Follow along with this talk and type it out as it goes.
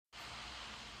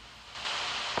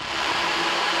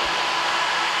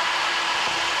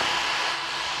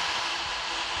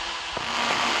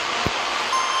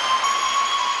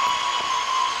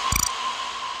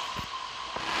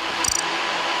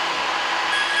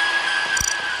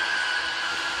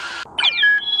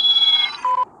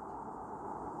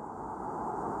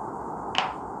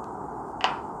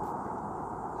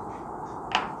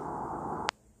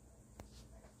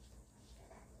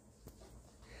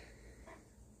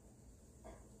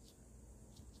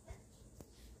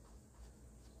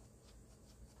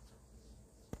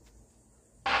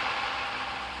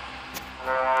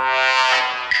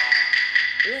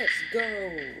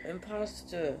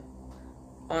imposter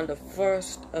on the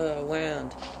first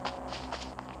round.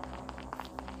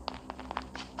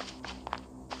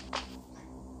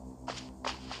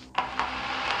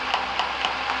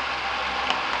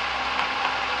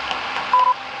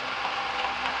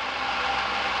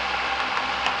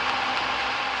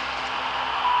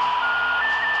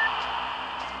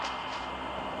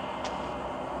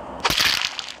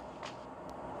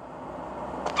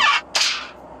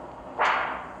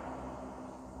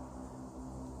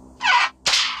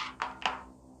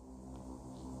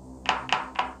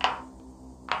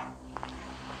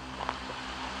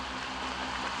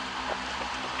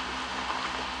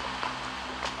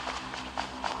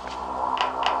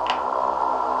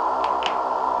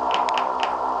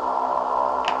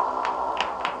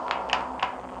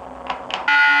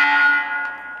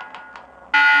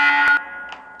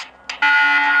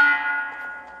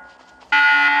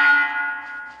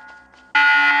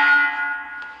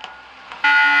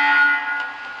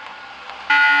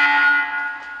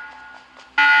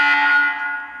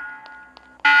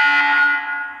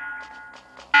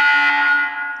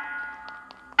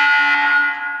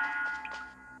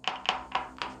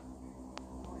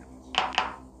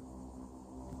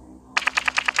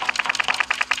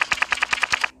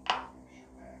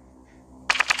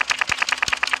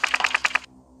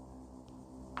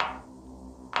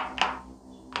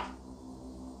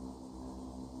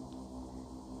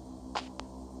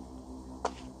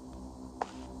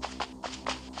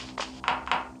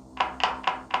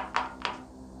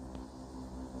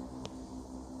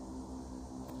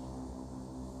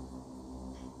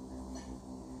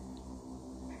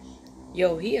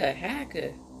 Yo, he a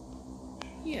hacker.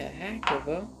 He a hacker,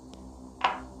 bro.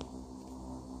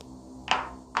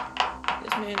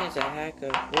 This man is a hacker.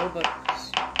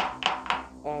 Robux.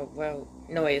 Oh, well,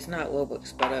 no, wait, it's not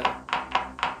Robux, but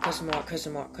Customer is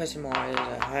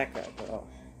a hacker, bro.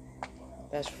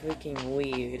 That's freaking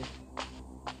weird.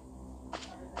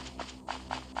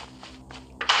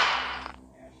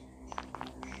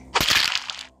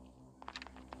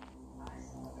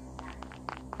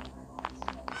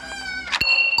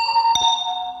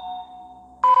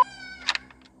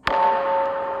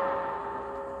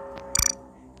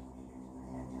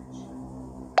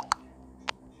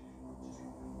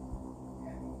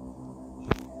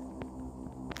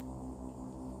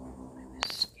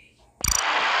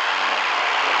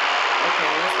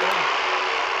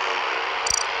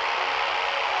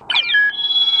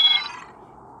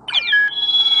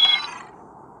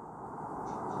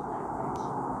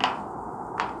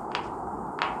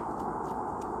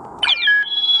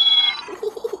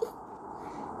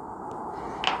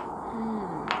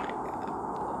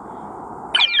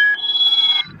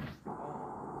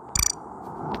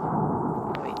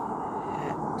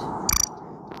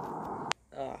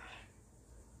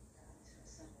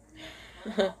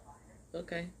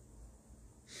 Okay.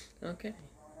 Okay.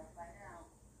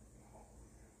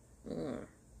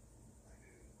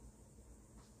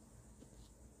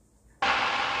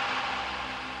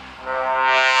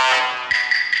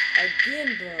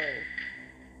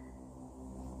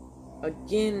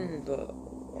 Again, bro.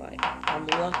 Like, I'm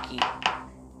lucky.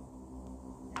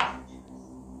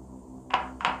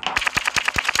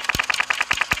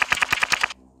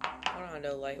 Hold on,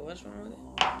 though. Like, what's wrong with it?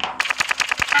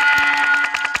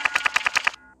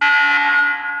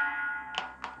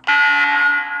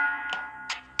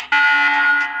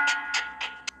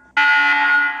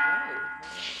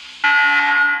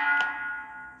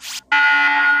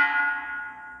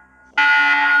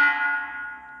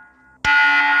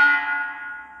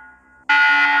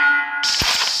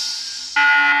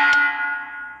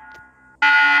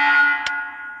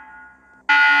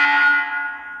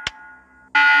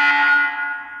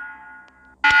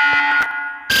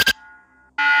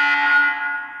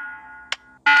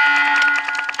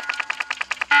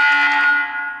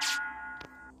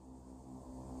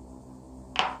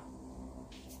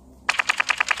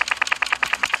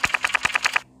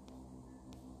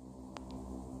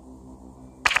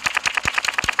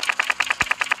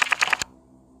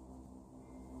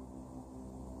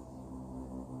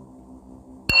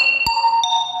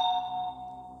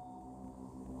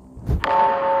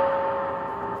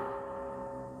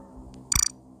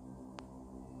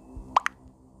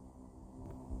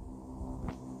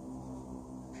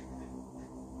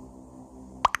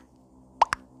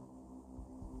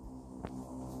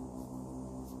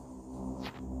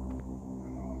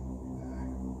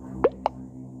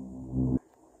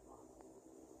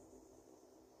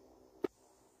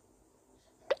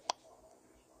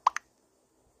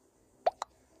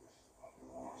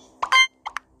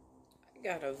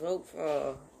 I gotta vote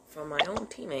for my own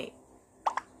teammate.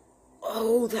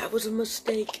 Oh, that was a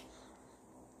mistake.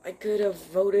 I could have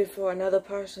voted for another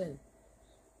person.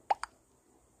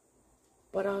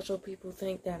 But also people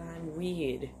think that I'm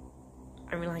weird.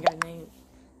 I mean, like, I named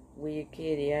Weird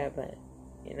Kid, yeah, but,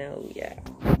 you know, yeah.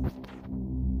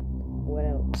 What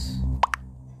else?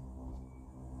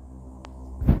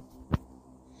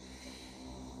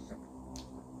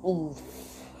 Oof.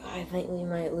 I think we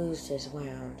might lose this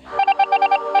round.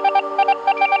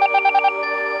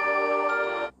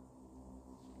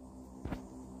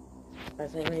 I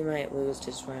think we might lose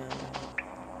this round.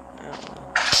 I don't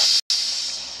know.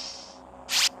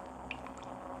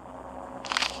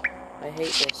 I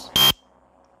hate this.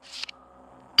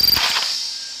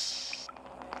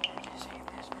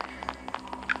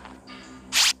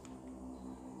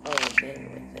 Oh, again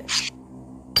with it.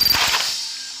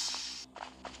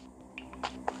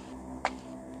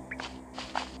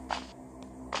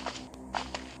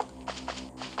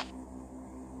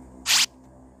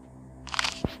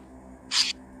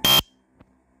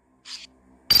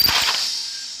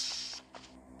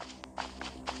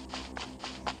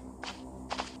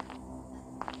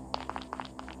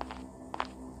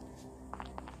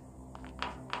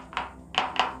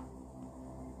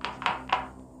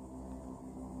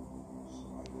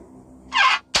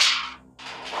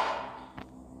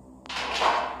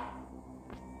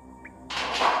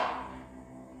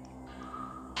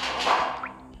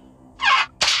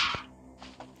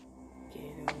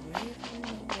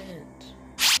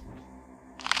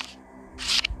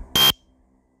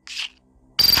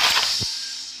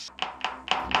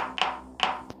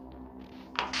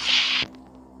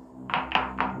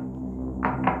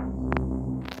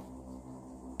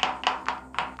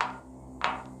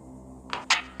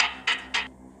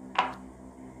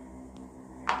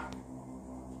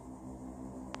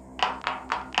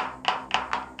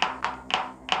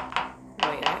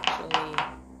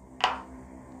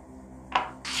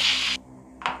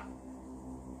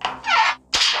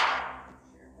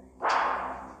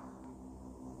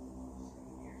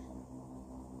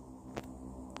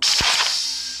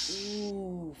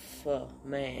 Oof,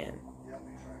 man.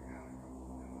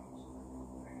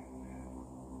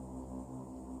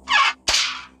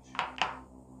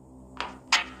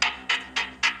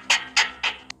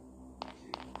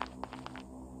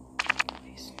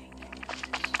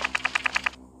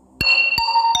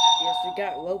 Yes, we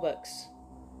got Robux.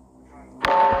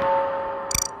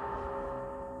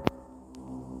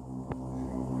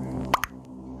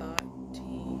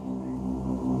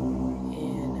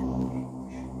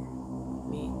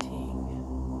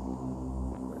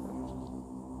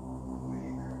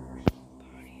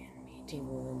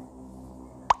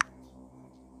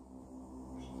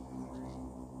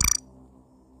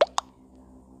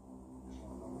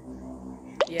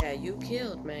 Yeah, you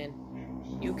killed, man.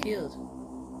 You killed.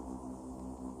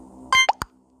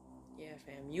 Yeah,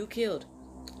 fam. You killed.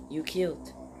 You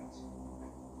killed.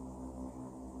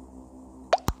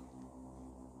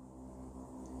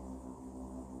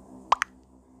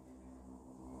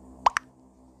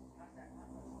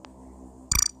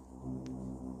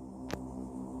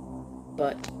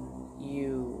 But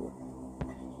you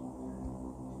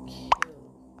killed.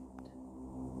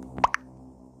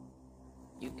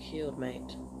 You killed,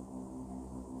 mate.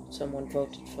 Someone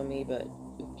voted for me, but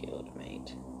you killed,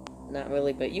 mate. Not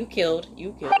really, but you killed.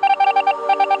 You killed.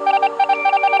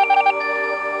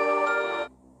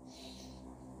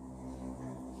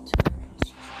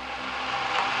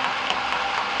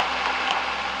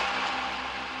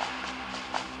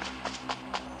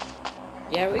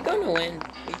 Yeah, we're gonna win.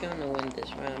 We're gonna win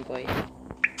this round, boy.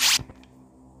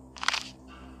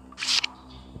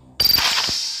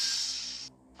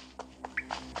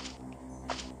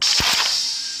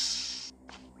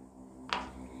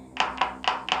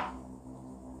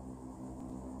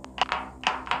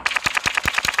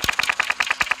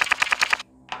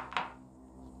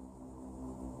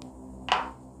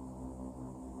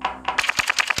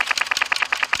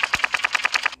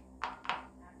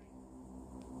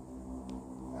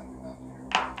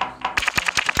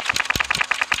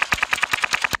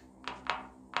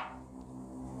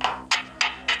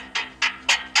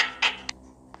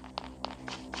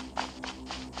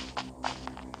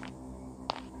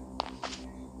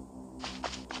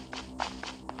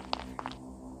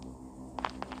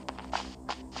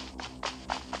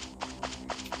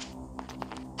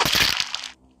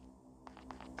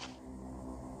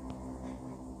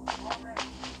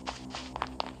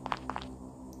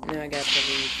 Now I got to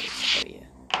leave this for you.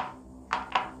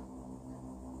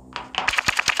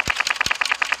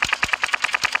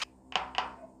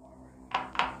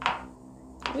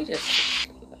 We just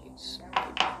lights,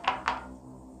 maybe.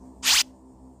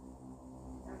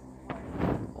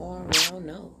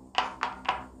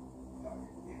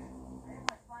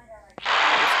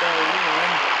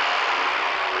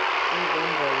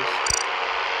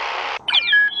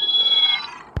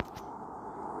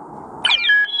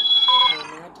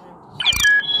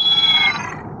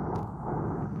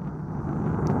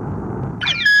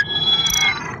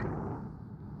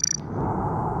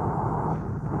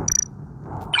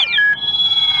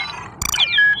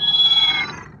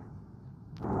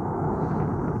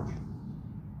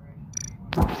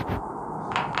 Okay.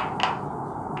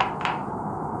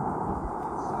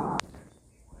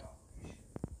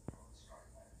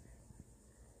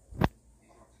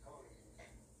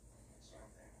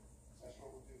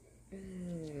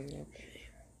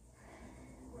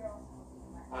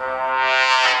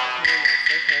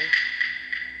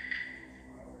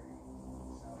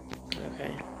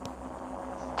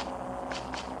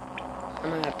 I'm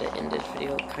gonna have to end this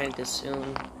video kind of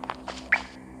soon.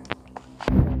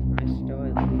 My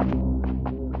story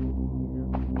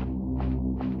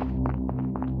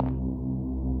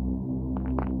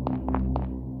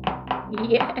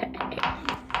yeah.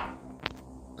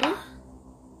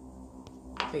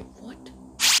 Wait, what?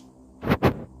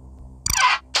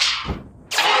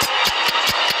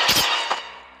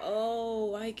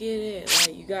 Oh, I get it.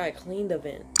 Like, you gotta clean the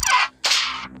vent.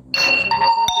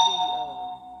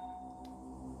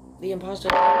 The imposter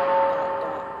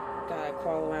gotta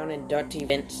crawl around in dirty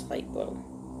vents, like, whoa.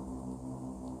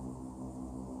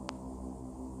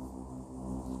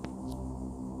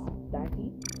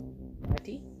 Dirty.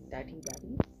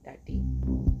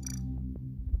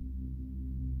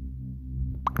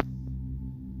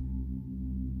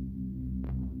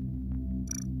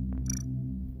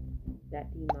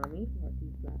 Daddy, mommy, dirty,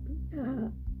 slappy.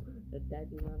 The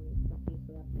daddy, mommy, dirty,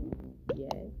 slappy.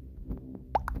 Yes.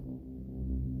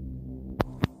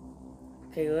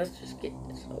 Okay, let's just get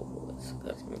this over with,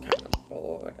 because I'm kind of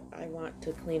bored. I want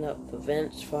to clean up the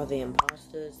vents for the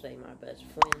imposters. They my best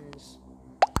friends.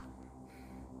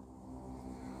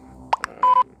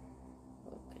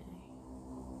 Okay.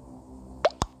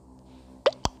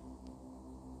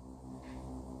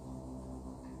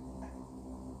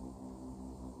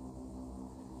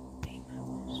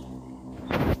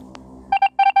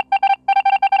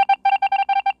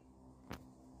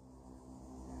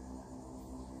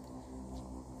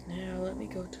 Now let me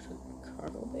go to the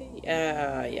cargo bay.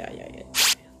 Yeah. I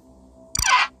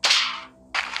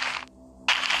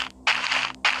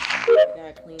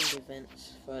gotta clean the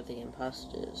vents for the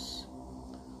imposters.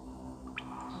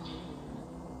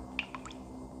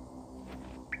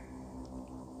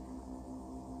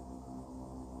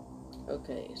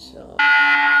 Okay, so...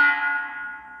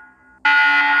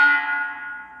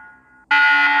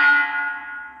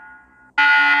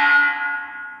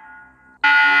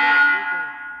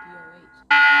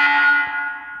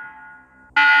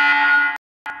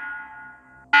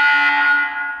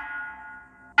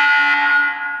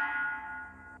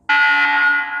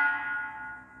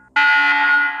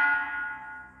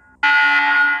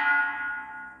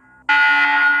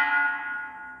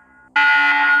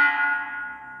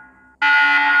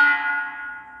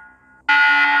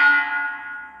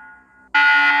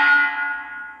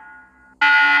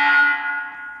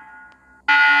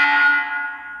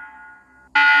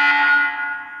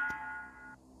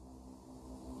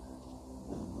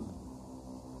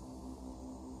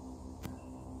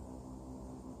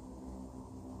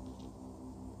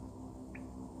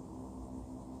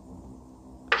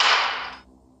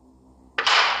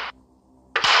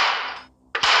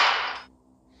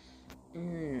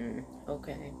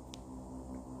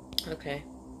 Okay.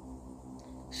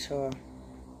 Sure.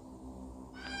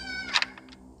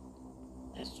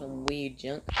 That's some weird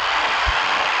junk.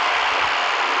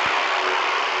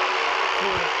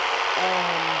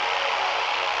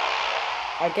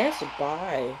 I guess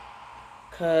bye.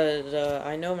 Cause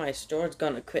I know my store's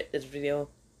gonna quit this video.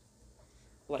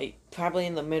 Like, probably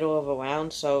in the middle of a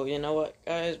round. So, you know what,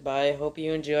 guys? Bye. Hope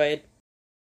you enjoyed.